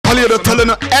Kalado telling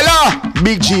her, Ella!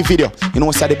 Big G video. You know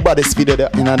what's the baddest video there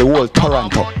in the whole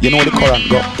Toronto. You know the current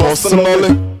go.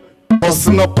 Personally.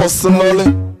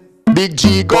 Big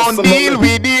G gon' deal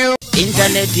with you.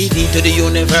 Internet TV to the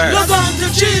universe. Log on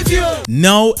to G-View.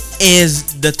 Now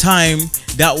is the time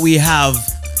that we have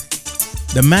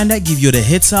the man that give you the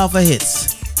hits off of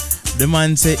hits. The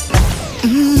man say,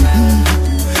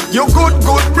 You good,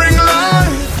 bring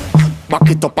life. Back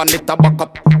it up and let her back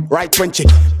up. Right when chick,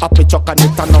 up it chuck and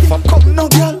it enough up. Come now,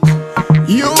 girl.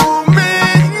 You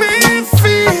make me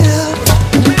feel.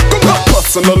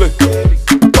 Personally.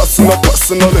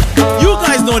 You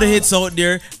guys know the hits out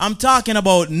there. I'm talking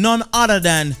about none other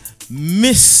than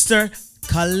Mr.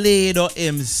 Kalado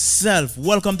himself.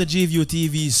 Welcome to G-View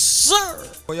TV, sir.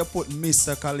 When you put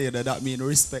Mr. Kalado, that means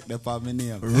respect the for my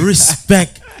name.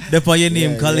 Respect the for your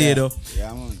name, Kalado.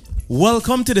 Yeah, man.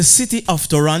 Welcome to the city of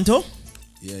Toronto.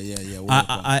 Yeah.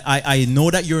 I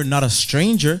know that you're not a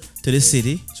stranger to the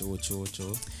city. True.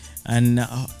 And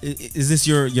is this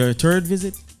your third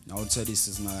visit? I would say this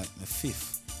is my fifth.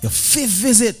 Your fifth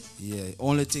visit? Yeah,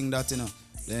 only thing that, you know,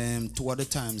 two other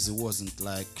times it wasn't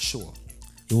like sure.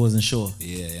 It wasn't sure?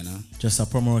 Yeah, you know. Just a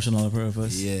promotional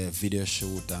purpose? Yeah, video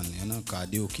shoot and, you know, cause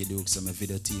Duke, so my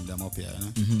video team them up here, you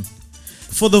know.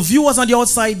 For the viewers on the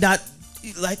outside that,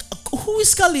 like, who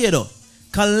is Kalado?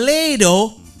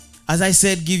 Kalado, as I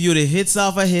said, give you the hits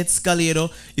off of hits,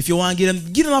 Kalado. If you want to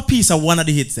give them a piece of one of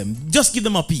the hits, them. Just give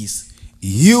them a piece.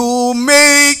 You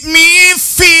make me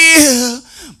feel.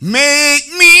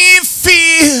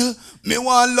 Me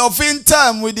want loving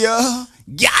time with you.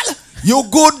 Girl, you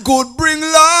good, bring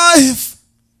life.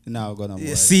 Now gonna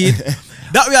see it?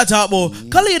 That we are talking about.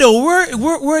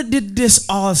 Kalado, where did this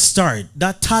all start?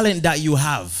 That talent that you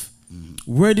have.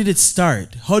 Where did it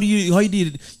start? How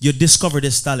did you discover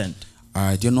this talent?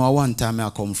 Alright, you know, one time I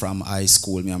come from high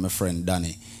school, me and my friend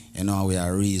Danny. You know, we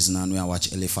are reason and we are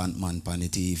watch Elephant Man on the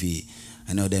TV.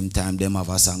 I know them time them have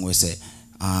a song where say,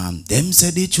 them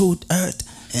say the truth hurt,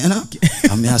 you know.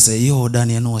 And me I say, yo,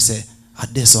 Danny, you know, say, I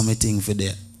did something for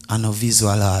that. I know visual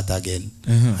art again.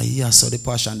 I hear so the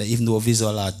passion that even though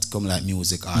visual art come like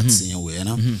music arts in a way, you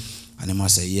know. And them I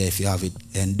say, yeah, if you have it,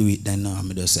 then do it. Then I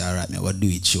just say, all right, me, I will do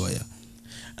it, show you.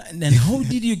 And then how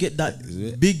did you get that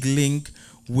big link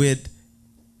with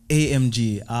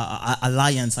AMG,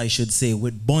 Alliance, I should say,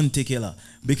 with Bounty Killer?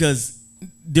 Because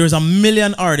there's a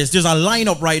million artists. There's a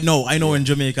lineup right now, I know, in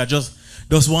Jamaica. Just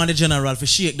want the general to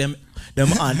shake them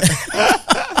on.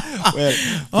 Well,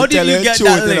 how did you get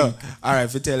that link? You know, all right,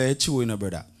 if you tell you true, you know,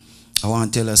 brother, I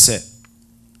want to tell you, say,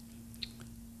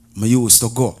 I used to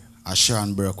go at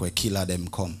Sharon Burke where Killer them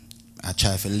come. I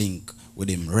try to link with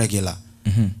him regular.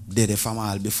 They from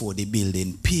all before the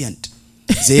building paint.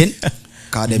 Then,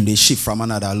 because them they shift from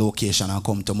another location and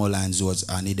come to Mullines Road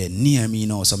and they near me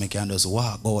now, so I can just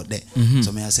walk out there.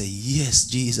 So I say, yes,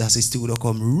 Jesus is still to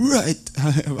come right.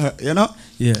 You know?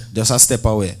 Yeah. Just a step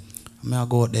away. I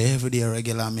go out there every day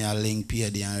regular, I link pay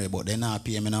there, but they not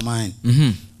pay me no mind.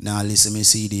 Now listen me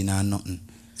CD, now nothing.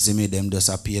 See me them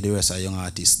just pay the rest of young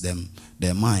artists, them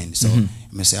their mind. So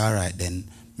I say, all right then,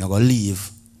 I go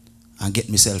leave and get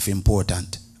myself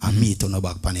important and meet on the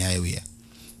back on the highway.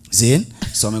 Then,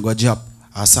 so I go job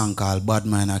a song called Bad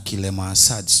Man I Kill Them on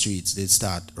Sad Streets. They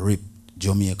start rip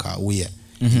Jamaica way.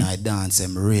 And I dance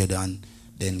them raid and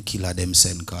then Killer them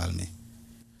send call me.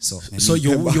 So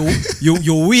you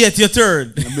wait your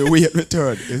turn. Me wait my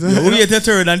turn. You wait your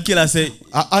turn and Killer say,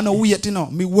 I no wait, you know.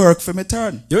 Me work for my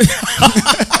turn.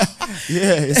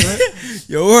 Yeah,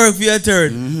 you work for your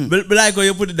turn. But like how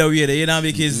you put it that way, you know,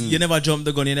 because you never jump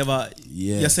the gun, you never,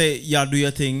 you say, yeah, do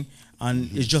your thing, and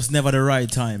it's just never the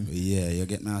right time. Yeah, you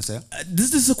get me, I say?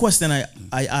 This is a question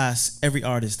I ask every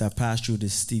artist that passed through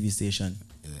this TV station.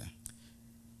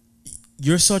 Yeah.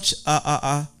 You're such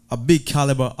a big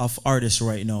caliber of artist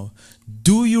right now.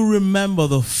 Do you remember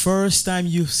the first time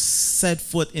you set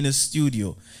foot in a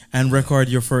studio and record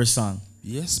your first song?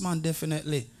 Yes, man,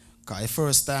 definitely. Cause the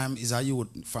first time is a youth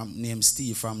from named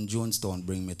Steve from Jonestown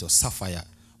bring me to Sapphire,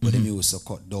 where them used to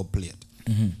cut dub plate.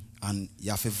 And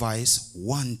you have to voice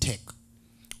one take.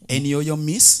 Any you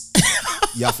miss,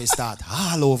 you have to start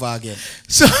all over again.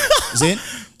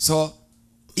 So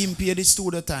him pay the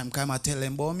studio time, come and tell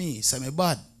him about me, say me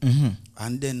bad.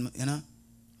 And then, you know,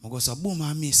 I go say, boom,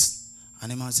 I miss.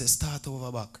 And him say, start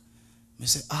over back. I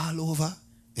say, all over,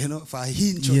 you know, for a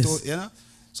hint, you know.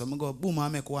 So I go, boom, I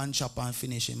make one chop and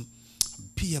finish him.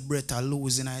 Pay a breath or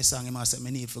lose in a song. I say, I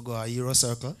need to go a Euro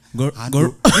circle. Go.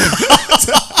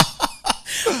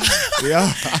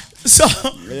 Yeah. So,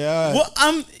 yeah.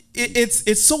 Well,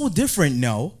 it's so different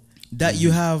now that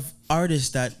you have artists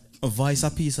that a Vice a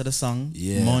piece of the song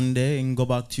Yeah. Monday and go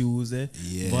back Tuesday,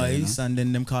 Yeah, Vice, and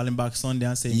then them calling back Sunday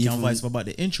and saying can Vice for about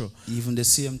the intro. Even the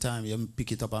same time, you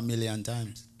pick it up a million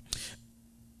times.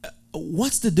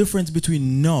 What's the difference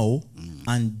between now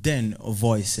and then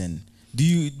voicing? Do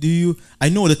you I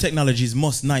know the technology is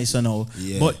much nicer now,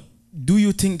 Yeah. but do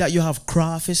you think that you have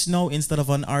craftist now instead of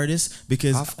an artist?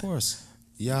 Because Of course,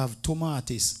 you have two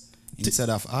artists instead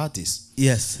of artists.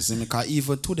 yes, You see, because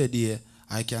even to the day,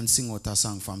 I can sing out a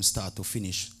song from start to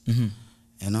finish.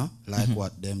 You know, like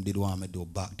what them did want me to do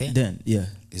back then. then yeah.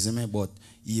 You see me? But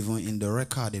even in the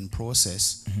recording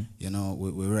process, you know,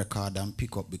 we record and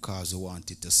pick up because we want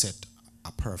it to set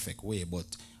a perfect way, but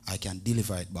I can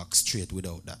deliver it back straight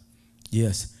without that.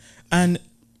 Yes. And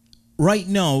right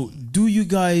now, do you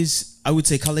guys, I would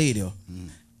say Kalado,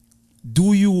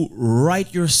 do you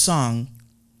write your song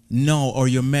now or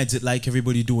you meds it like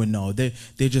everybody doing now? They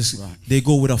just Right. they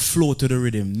go with a flow to the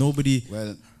rhythm. Nobody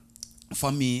Well,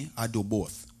 for me, I do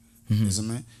both. You see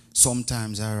me?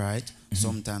 Sometimes I write,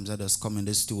 sometimes I just come in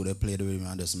the studio, play the rhythm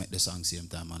and just make the song same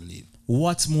time and leave.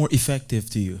 what's more effective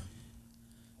to you?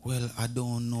 Well, I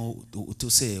don't know to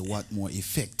say what more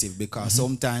effective because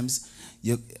sometimes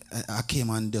I came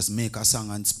and just make a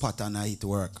song and spot and it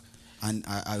work. And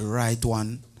I write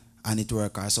one and it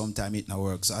work, or sometimes it not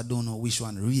work. So I don't know which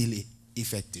one really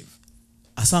effective.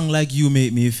 A song like You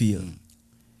Make Me Feel.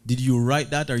 Did you write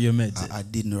that or you meds it? I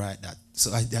didn't write that. So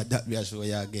that will show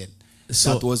you again.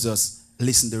 So- that was just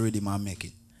listen to the rhythm and make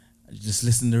it. Just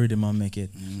listen to the rhythm and make it.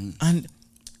 And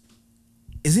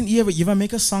isn't you ever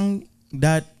make a song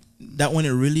that when it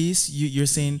release, you're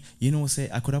saying, you know, say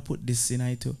I could have put this in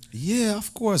it too? Yeah,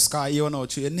 of course, because you know,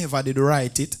 you never did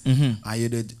write it,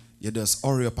 and you just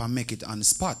hurry up and make it on the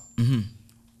spot.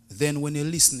 Then when you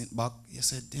listen it back, you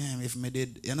say, damn, if me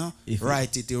did, you know,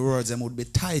 write it, the words them would be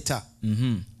tighter.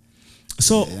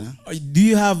 So, Yeah. do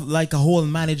you have like a whole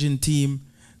managing team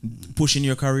pushing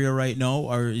your career right now,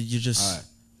 or you just? All right.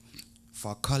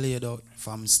 For Kalado,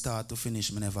 from start to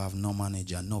finish, me never have no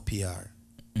manager, no PR.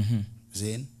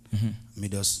 Zane? Me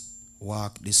just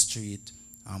walk the street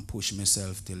and push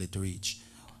myself till it reach.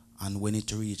 And when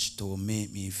it reached to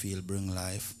make me feel bring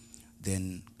life,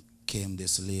 then came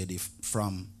this lady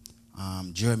from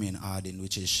Germany in Arden,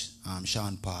 which is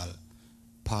Sean Paul,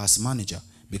 past manager,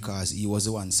 because he was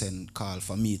the one sent call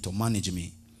for me to manage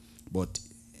me. But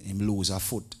him lose a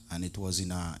foot and it was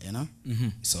in a, you know,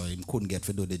 so he couldn't get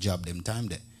to do the job them time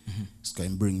there. So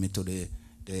him bring me to the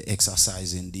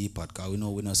exercise in the part, because we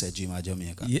know say gym at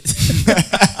Jamaica. Yeah.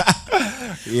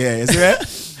 Yeah, you see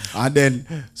that? And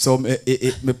then so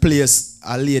me place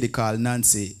a lady called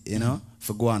Nancy, you know,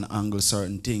 for go and angle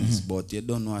certain things, but you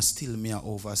don't know, still me I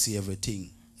oversee everything.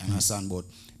 You understand? But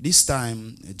this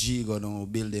time G gonna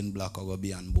building block or gonna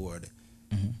be on board.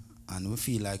 And we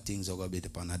feel like things are gonna be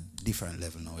upon a different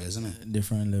level now, isn't it?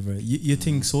 Different level. You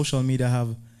think social media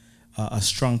have a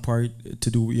strong part to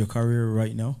do with your career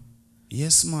right now?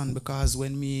 Yes, man, because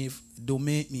when me do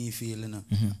make me feel, you know,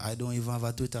 I don't even have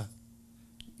a Twitter.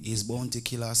 His Bounty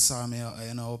Killer saw me,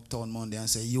 you know, Uptown Monday and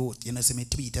say, yo, you know, say me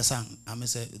tweet a song. And I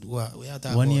say, what are you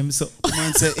talking One about? name so. The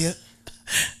man say, yeah.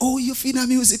 Oh, you feel the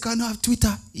music and have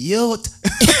Twitter? Youth.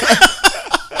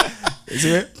 You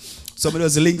see? Somebody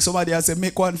does link somebody and say,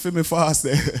 make one for me fast.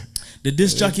 The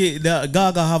disc jockey, the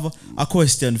Gaga have a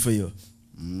question for you.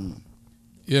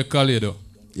 Yeah, Kalado.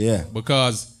 Yeah.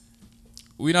 Because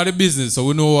we're not the business, so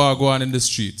we know what go on in the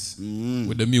streets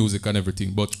with the music and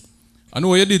everything. But I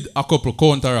know you did a couple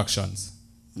counteractions,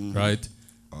 right?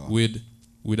 With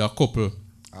a couple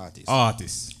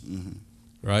artists,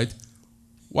 right?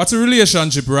 What's the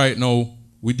relationship right now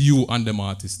with you and them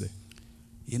artists there?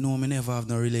 You know, me never have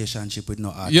no relationship with no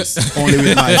artist. Yes. Only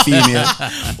with my female.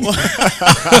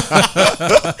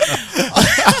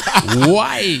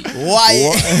 Why?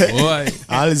 Why?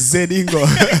 I'll say dingo.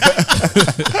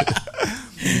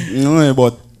 No,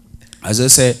 but as I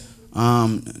say,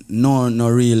 no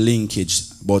real linkage.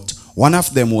 But one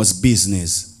of them was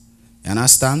business. You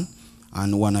understand?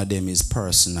 And one of them is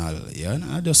personal. Yeah,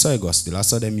 I just saw it go still. I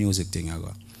saw the music thing I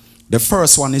go. The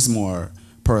first one is more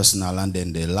personal, and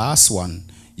then the last one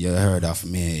you heard of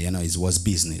me, you know, it was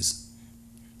business.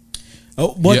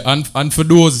 Oh, but yeah, and for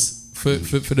those, for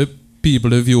the people,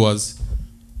 the viewers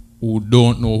who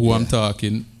don't know who I'm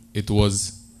talking, it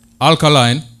was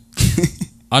Alkaline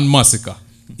and Masicka.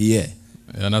 Yeah.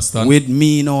 You understand? With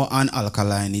me, you know, and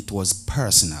Alkaline, it was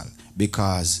personal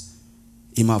because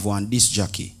him have one disc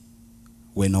jockey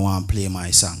when no one play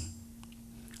my song.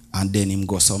 And then him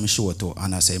go some show too,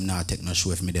 and I say him not take no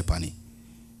show if me dey pan it.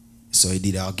 So he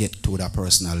did get to that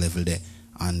personal level there,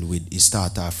 and he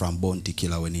started from Bounty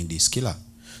Killer when he this killer.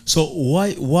 so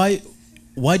why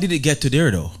Why did it get to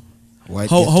there though? Why it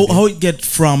How get to how there? how it get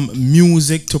from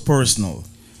music to personal?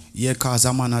 Yeah, cause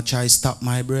a man a try stop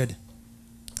my bread.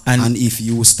 And, And if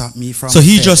you stop me from so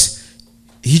he fed-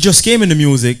 just came in the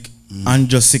music and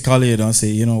just see Kalado and say,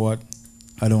 you know what,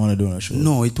 I don't want to do no show.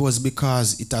 No, it was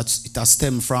because it had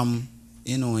stemmed from,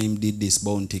 you know, him did this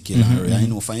bounty killer. You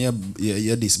know, from your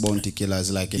this bounty killer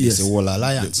is like Yes. this whole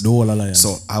alliance. The whole alliance.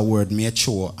 So I word me a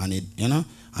show and it, you know,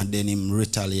 and then him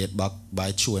retaliate back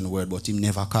by showing word, but him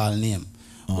never call name.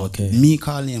 Okay. But me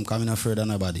call name coming afraid of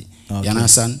nobody. Okay. You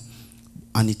understand?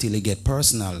 And until it get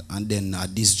personal, and then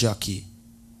this jockey,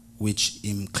 which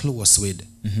him close with,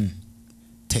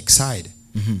 take side.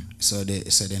 So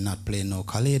they're not playing no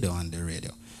Kalado on the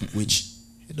radio, which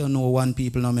you don't know one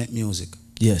people not make music.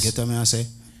 Yes. Get what me I say?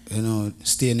 You know,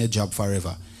 stay in a job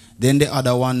forever. Then the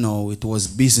other one now, it was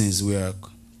business where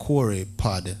Corey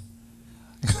Pod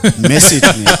message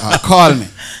me or call me.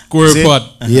 Corey See? Pod.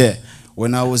 Yeah.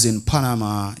 When I was in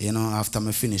Panama, you know, after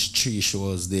I finished 3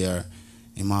 shows there,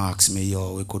 he asked me,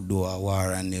 yo, we could do a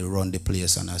war and they run the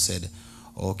place. And I said,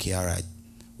 okay, all right.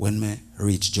 When me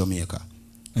reach Jamaica,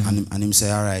 and him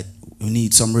say, all right, we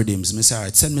need some rhythms. Me say, all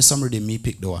right, send me some rhythm, me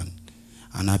pick the one.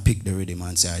 And I pick the rhythm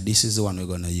and say, all right, this is the one we're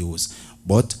going to use.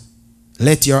 But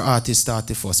let your artist start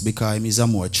it first because he's a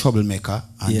more troublemaker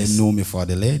and Yes. they know me for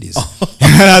the ladies.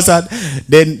 I said,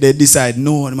 then they decide,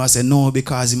 no, and I say, no,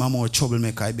 because he's a more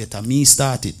troublemaker, I better me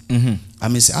start it. And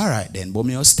I say, all right then, but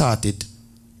me just start it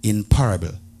in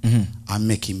parable and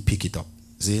make him pick it up.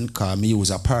 See, because me use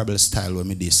a parable style when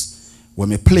me this. When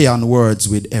me play on words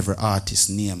with every artist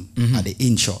name at the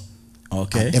intro.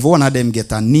 Okay. And every one of them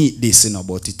get a neat this, you know,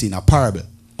 but it in a parable.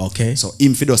 Okay. So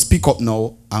him fi just pick up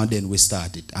now and then we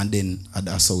start it. And then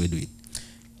that's how we do it.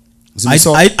 See,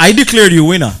 so- I declared you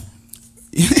winner.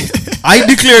 I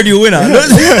declared you winner.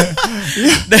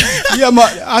 yeah,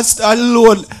 man,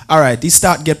 alone. All right, he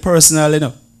start get personal, you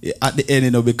know, at the end,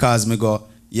 you know, because me go,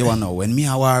 you know, when me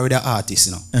a war with the artist,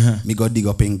 you know, me go dig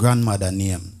up in grandmother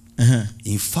name,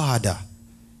 in father,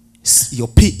 your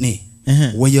pitney,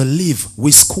 where you live,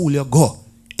 which school you go,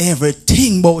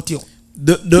 everything about you.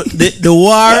 The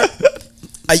war,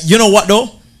 you know what though?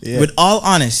 Yeah. With all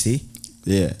honesty,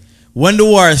 Yeah, when the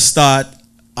war start,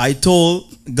 I told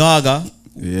Gaga,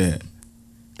 yeah.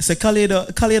 I said,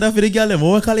 Kalado for the girl, them.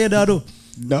 What Kalado do?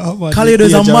 No, man. Kalado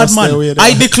is a madman.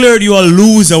 I declared you a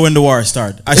loser when the war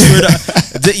started. I swear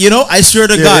that, you know, I swear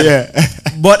to God. Yeah.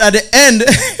 But at the end,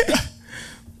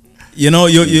 you know,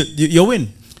 you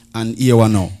win. And here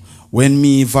one now. When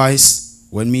me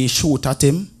shoot at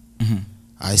him,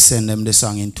 I send them the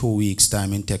song in 2 weeks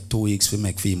time. It take 2 weeks to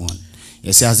make film one.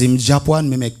 You see, as him drop one,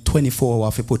 me make 24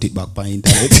 hours to put it back on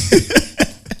internet.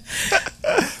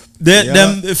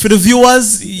 Them for the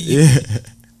viewers,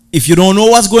 if you don't know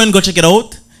what's going, go check it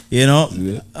out. You know,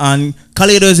 and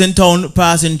Kalado is in town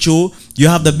passing through. You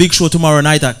have the big show tomorrow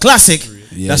night at Classic.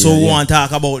 That's what we want to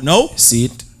talk about now. See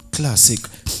it? Classic.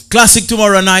 Classic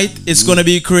tomorrow night. It's gonna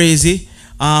be crazy.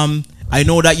 I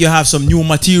know that you have some new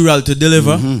material to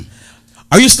deliver.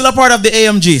 Are you still a part of the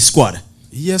AMG squad?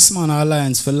 Yes, man,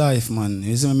 Alliance for life, man.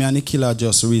 You see me and the killer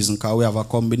just reason because we have a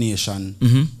combination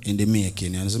in the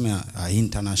making. You see me, a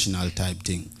international type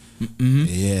thing.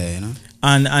 Yeah, you know.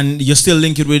 And you're still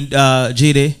linked with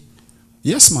JD?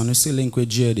 Yes, man, we still link with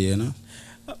JD, you know.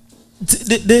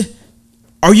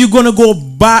 Are you gonna go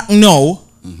back now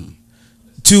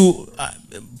to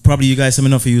probably you guys have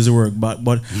enough to use the word, but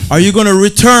are you gonna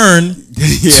return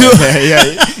yeah.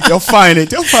 You'll find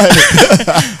it.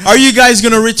 Are you guys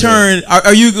gonna return?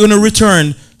 Are you gonna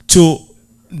return to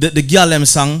the Gyalem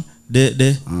song,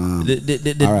 the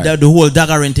whole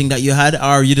daggering thing that you had, or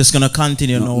are you just gonna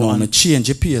continue now? No, I'm change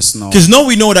the pace now. Because now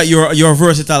we know that you're a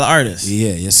versatile artist.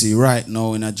 Yeah, you see, right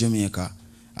now in Jamaica,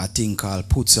 a thing called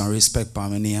put some respect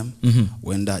on my name.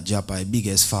 When that job I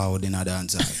biggest forward in a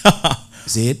dance.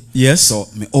 See it? Yes. So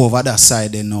me over that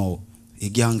side then now, the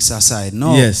gangster side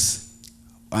now. Yes.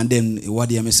 And then what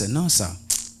do you say? No, sir.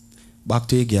 Back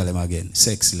to the girl again.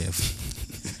 Sex left.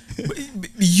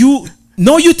 You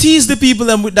tease the people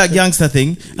them with that gangster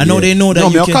thing. I know they know that no,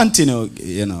 you can can continue,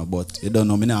 you know, but you don't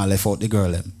know me now left out the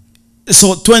girl them.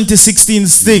 So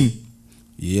 2016's thing.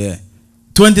 Yeah.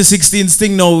 2016's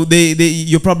thing now,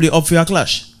 you're probably up for your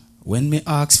clash. When me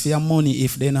ask for your money,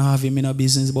 if they not have him in a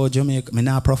business about Jamaica, me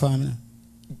not perform.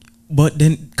 But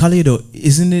then, Kalado,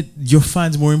 isn't it your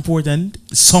fans more important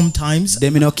sometimes? They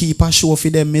me not keep a show for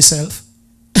them myself.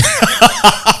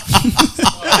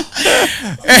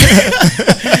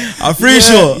 A free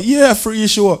show. Yeah, free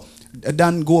show.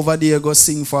 Then go over there, go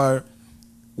sing for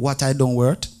what I don't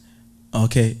worth.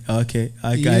 Okay.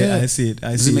 I see it.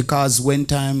 I see it. Because when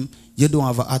time you don't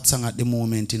have a hot song at the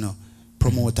moment, you know,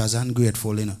 promoters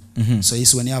ungrateful, you know. So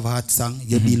it's when you have a hot song,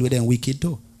 you deal with them wicked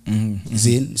too.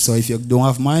 See? So if you don't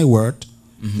have my word,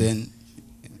 then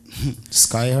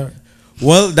sky hurt.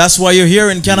 Well, that's why you're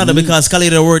here in Canada, because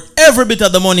Kalado worth every bit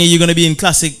of the money. You're going to be in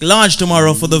Classic Lounge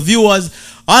tomorrow. For the viewers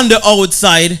on the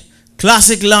outside,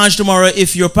 Classic Lounge tomorrow,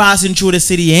 if you're passing through the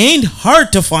city, ain't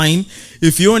hard to find.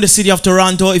 If you're in the city of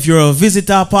Toronto, if you're a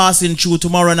visitor passing through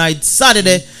tomorrow night,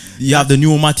 Saturday, you have the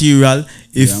new material.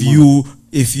 If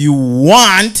you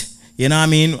want, you know what I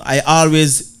mean, I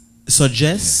always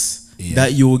suggest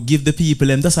that you give the people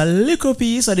them just a little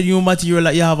piece of the new material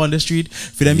that you have on the street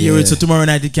for them hear it, so tomorrow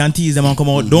night you can tease them and come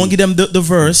out. Don't give them the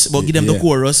verse, but give them the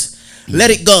chorus. Let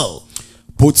it go.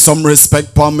 Put some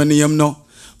respect on my name now.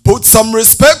 Put some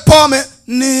respect on me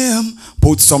name.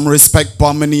 Put some respect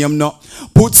on my name now.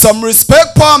 Put some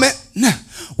respect on me. Nah.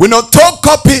 We no talk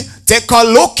copy. Take a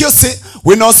look, you see.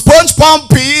 We no sponge palm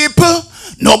people.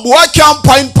 No boy can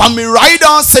point on me ride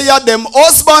and say ya them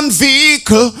husband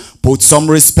vehicle. Put some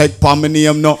respect on my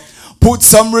name now. Put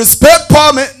some respect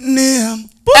on me name.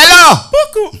 Hello.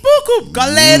 Buku,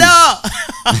 Kalado.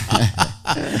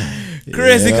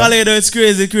 Crazy Kalado. It's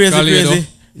crazy, crazy.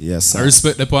 Yes, sir. I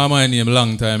respect the palm my name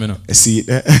long time, you know. I see it.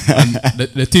 And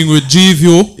the thing with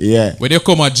G-View, Yeah. when they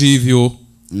come at G-View,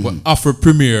 when after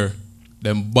premiere,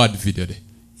 them bad video there.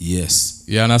 Yes.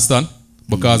 You understand?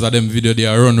 Because of them video they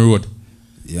are run road.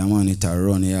 Yeah, man, it a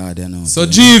run here, you know. So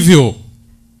G-View.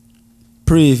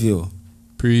 Preview.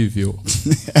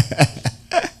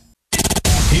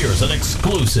 Here's an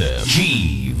exclusive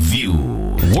G-View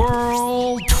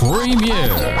World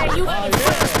Premiere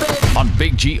on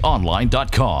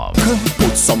BigGOnline.com.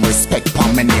 Put some respect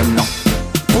on my name now.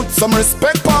 Put some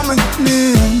respect on my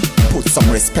name. Put some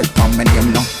respect on my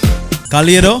name now.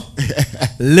 Kalado,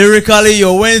 lyrically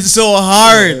you went so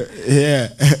hard. Yeah.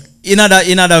 In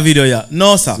other video, yeah.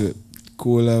 No, sir.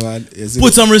 Cool, man.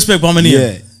 Put some respect on my name.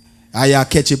 Yeah. I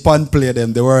catch a pun play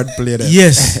them, the word play them.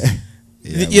 Yes.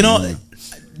 Yeah, you know,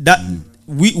 that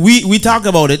we talk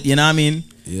about it, you know what I mean?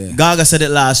 Yeah. Gaga said it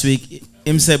last week.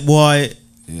 Him said, boy,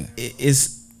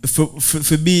 is for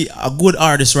be a good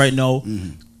artist right now,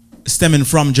 stemming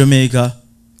from Jamaica,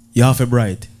 you have a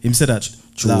bright. Him said that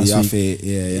last week.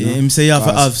 You know? Him say you have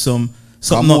to have something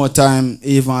more time,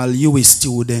 even you a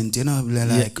student, you know,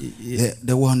 like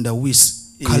the one that wish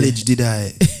college did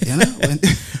I, you know?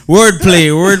 Wordplay,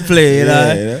 you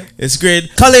know? It's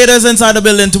great. Kalado's inside the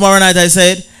building tomorrow night, I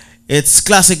said. It's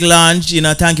Classic Lounge, you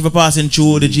know. Thank you for passing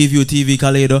through the G-View TV,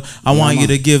 Kalado. I want you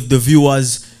to give the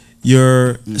viewers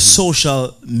your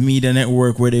social media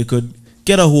network where they could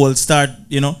get a hold, start,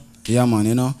 you know. Yeah, man,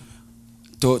 you know.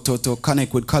 To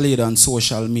connect with Kalado on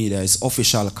social media, it's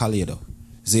official Kalado.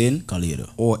 Zane? Kalado.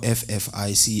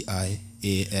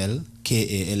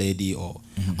 OFFICIALKALADO.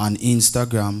 On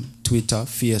Instagram, Twitter,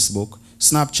 Facebook,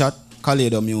 Snapchat,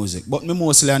 Kalado Music. But me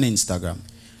mostly on Instagram.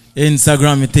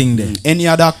 Instagram, you think there. Any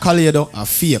other Kalado are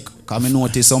fake. Because I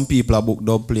notice some people are booked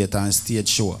up plate and stage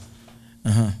show.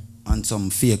 On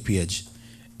some fake page.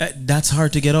 That's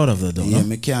hard to get out of though. Yeah, no?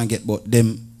 me can't get, but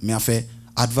them, me have to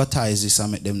advertise this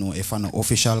and make them know if I'm an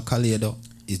official Kalado,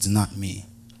 it's not me.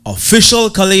 Official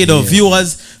Kalado.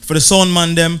 Viewers, for the sound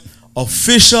man them,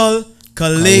 official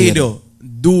Kalado.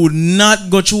 Do not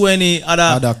go through any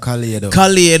other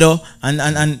Kalado.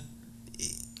 And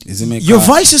your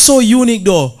voice is so unique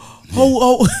though.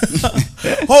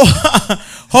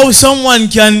 How someone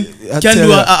can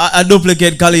do a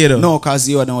duplicate Kalado? No, cause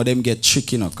you know them get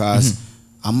tricky, you know, cause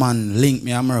a man link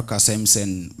me America, so him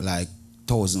send like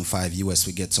 1,005 US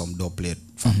we get some duplicate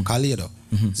from Kalado.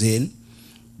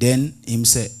 Then him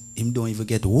say him don't even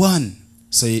get one.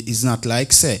 So it's not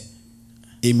like say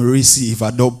him receive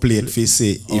a duplicate for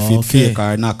say if it fake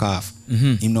or knock off.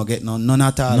 Him not get none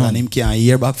at all, and him can't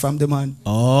hear back from the man.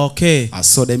 Okay. I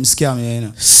saw them scam, you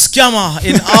know. Scammer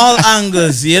in all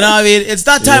angles, you know what I mean? It's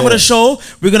that time of the show.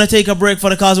 We're going to take a break for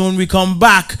the cause, and when we come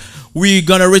back, we're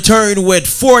going to return with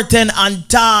 410 and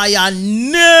Taya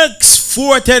next.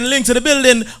 410 link to the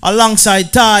building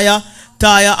alongside Taya.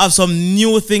 Taya have some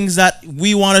new things that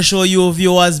we want to show you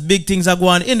viewers. Big things are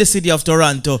going in the city of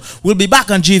Toronto. We'll be back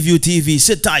on G-View TV.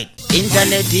 Sit tight.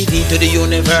 Internet TV to the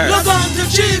universe. Log on to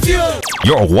G-View.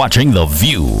 You're watching The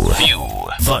View.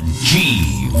 The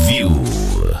G-View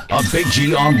on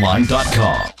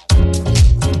BigGOnline.com.